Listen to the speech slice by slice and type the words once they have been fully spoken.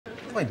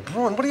Lloyd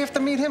Braun, what do you have to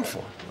meet him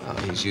for? Well,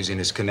 he's using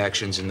his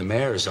connections in the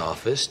mayor's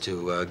office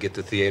to get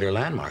the theater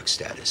landmark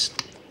status.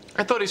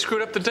 I thought he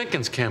screwed up the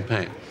Dinkins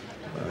campaign.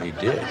 Well, he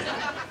did.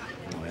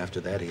 Well, after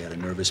that, he had a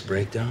nervous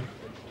breakdown.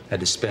 Had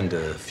to spend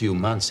a few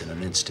months in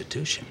an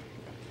institution.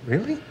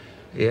 Really?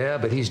 Yeah,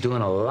 but he's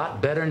doing a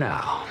lot better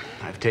now.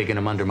 I've taken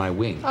him under my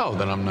wing. Oh,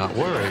 then I'm not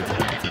worried.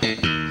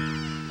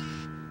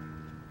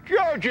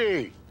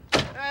 Georgie!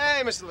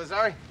 Hey, Mr.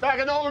 Lazari. Back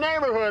in the old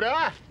neighborhood,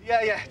 huh?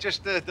 Yeah,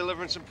 just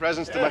delivering some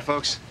presents to my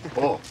folks.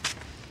 Oh,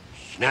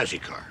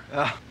 snazzy car.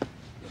 The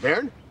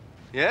Bairn?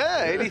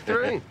 Yeah,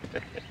 83.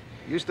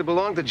 Used to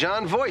belong to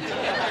Jon Voight.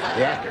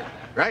 The actor,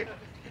 right?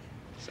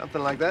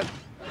 Something like that.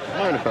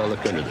 Mind if I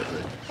look under the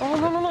hood? Oh,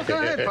 no,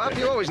 go ahead, Pop.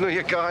 You always knew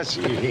your cars.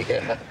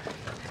 Yeah.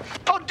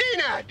 Oh,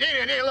 Dina,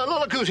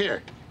 look who's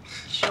here.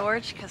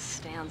 George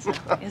Costanza.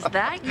 Is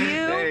that you?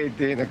 Hey,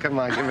 Dina, come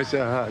on, give us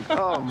a hug.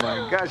 Oh,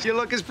 my gosh, you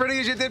look as pretty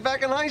as you did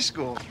back in high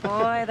school.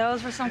 Boy,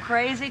 those were some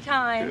crazy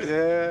times.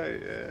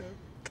 Yeah.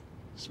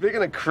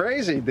 Speaking of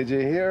crazy, did you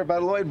hear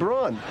about Lloyd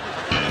Braun?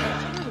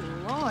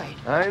 Oh, Lloyd.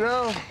 I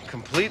know.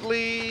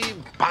 Completely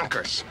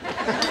bonkers.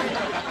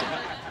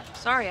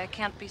 Sorry, I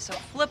can't be so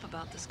flip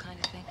about this kind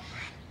of thing.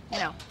 You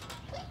know,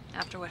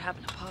 after what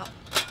happened to Pop.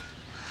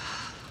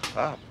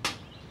 Pop?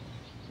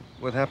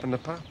 What happened to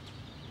Pop?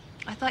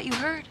 I thought you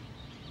heard.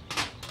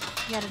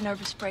 He had a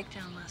nervous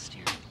breakdown last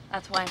year.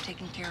 That's why I'm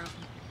taking care of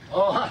him.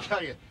 Oh, I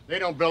tell you, they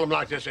don't build them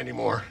like this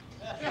anymore.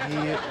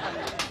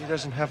 He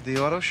doesn't have the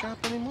auto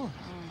shop anymore?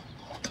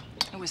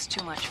 It was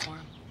too much for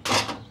him.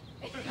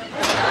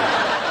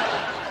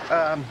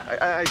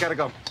 I gotta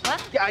go.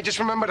 What? Yeah, I just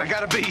remembered I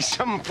gotta be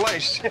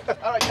someplace.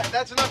 All right,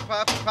 that's enough,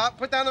 Pop. Pop,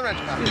 put down the wrench,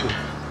 Pop.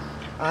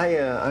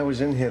 I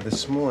was in here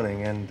this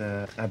morning, and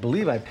I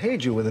believe I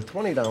paid you with a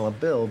 $20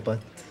 bill, but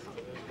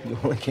you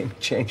only gave me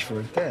change for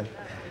a 10.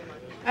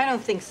 I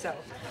don't think so.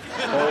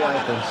 Oh, I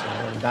think so,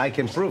 and I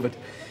can prove it.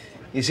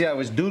 You see, I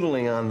was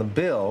doodling on the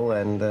bill,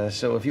 and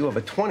so if you have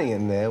a 20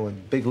 in there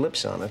with big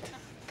lips on it,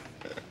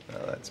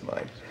 oh, that's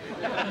mine.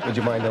 Would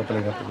you mind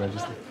opening up the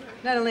register?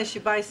 Not unless you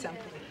buy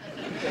something.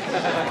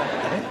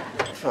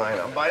 Fine,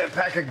 I'll buy a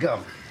pack of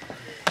gum.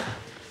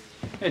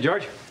 Hey,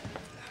 George.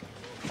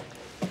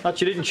 Thought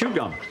you didn't chew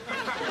gum.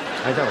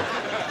 I don't.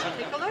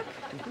 Take a look.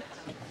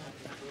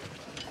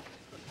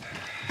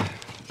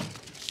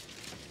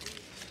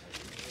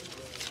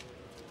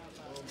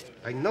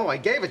 I know I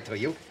gave it to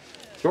you.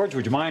 George,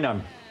 would you mind?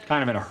 I'm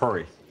kind of in a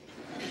hurry.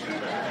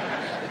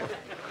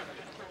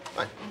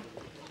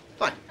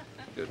 Fine.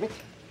 Excuse me.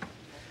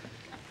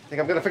 Think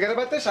I'm gonna forget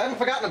about this? I haven't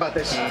forgotten about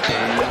this.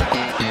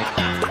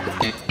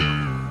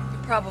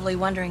 You're probably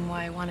wondering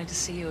why I wanted to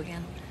see you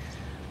again.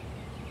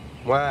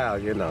 Well,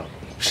 you know.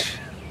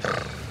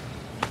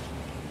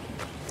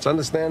 It's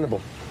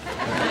understandable.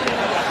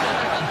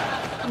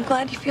 I'm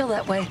glad you feel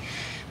that way.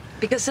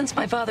 Because since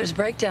my father's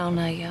breakdown,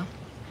 I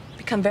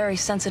become very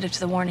sensitive to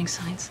the warning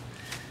signs.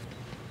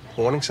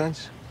 Warning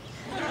signs?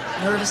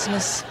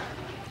 Nervousness,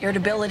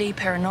 irritability,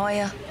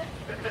 paranoia.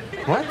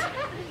 What?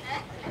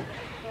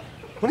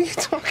 What are you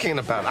talking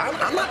about?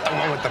 I'm not the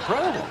one with the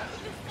problem.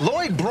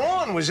 Lloyd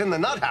Braun was in the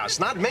nut house,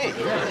 not me.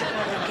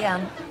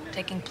 Again,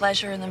 taking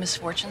pleasure in the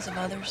misfortunes of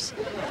others.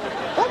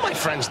 All my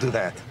friends do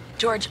that.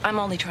 George, I'm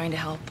only trying to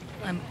help.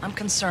 I'm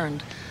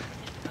concerned.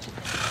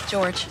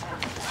 George.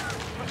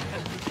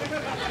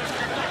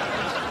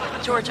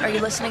 George, are you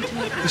listening to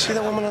me? You see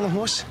that woman on the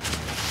horse?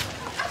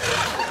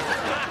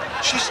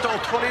 She stole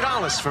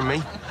 $20 from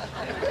me.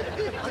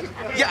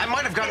 Yeah, I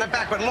might have gotten it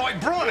back, but Lloyd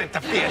Braun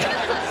interfered.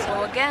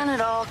 So again, it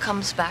all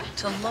comes back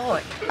to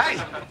Lloyd.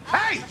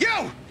 Hey,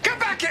 you! Come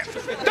back here!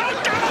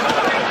 Don't go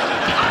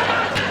away!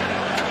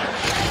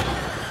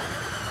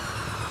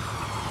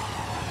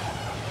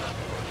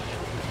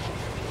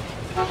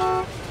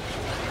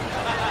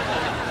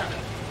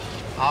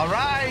 All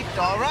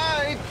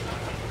right.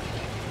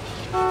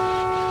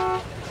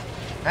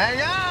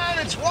 Hang on,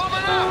 it's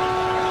warming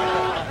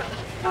up.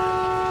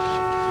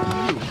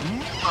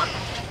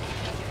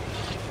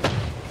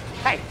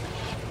 Hey,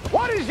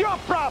 what is your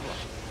problem?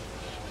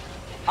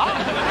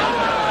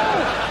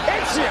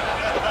 It's you!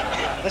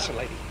 Listen,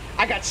 lady,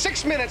 I got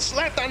 6 minutes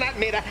left on that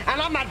meter,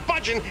 and I'm not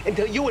budging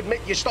until you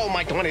admit you stole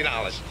my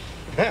 $20.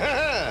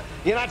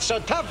 You're not so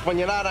tough when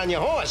you're not on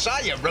your horse,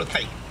 are you,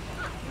 Ruthie?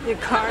 Your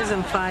car's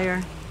on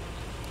fire.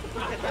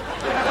 Merry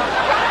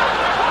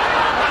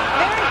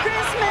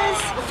Christmas!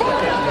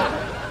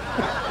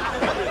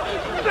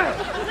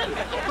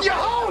 Your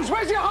hose!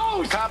 Where's your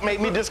hose? Cop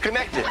made me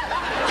disconnect it.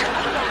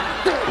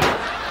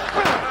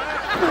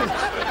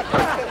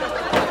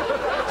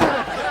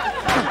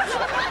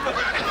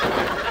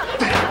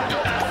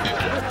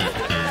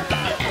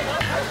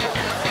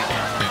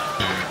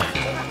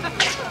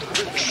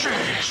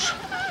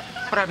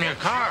 What happened to your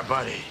car,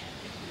 buddy?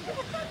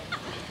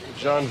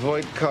 Jon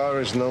Voight car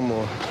is no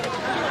more.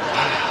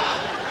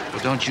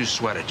 Well, don't you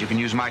sweat it. You can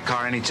use my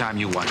car anytime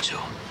you want to.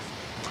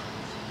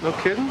 No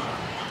kidding?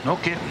 No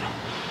kidding.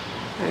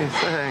 Hey,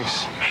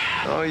 thanks.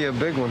 Oh, you're a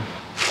big one.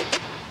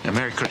 Yeah,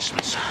 Merry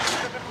Christmas.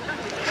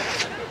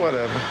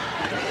 Whatever.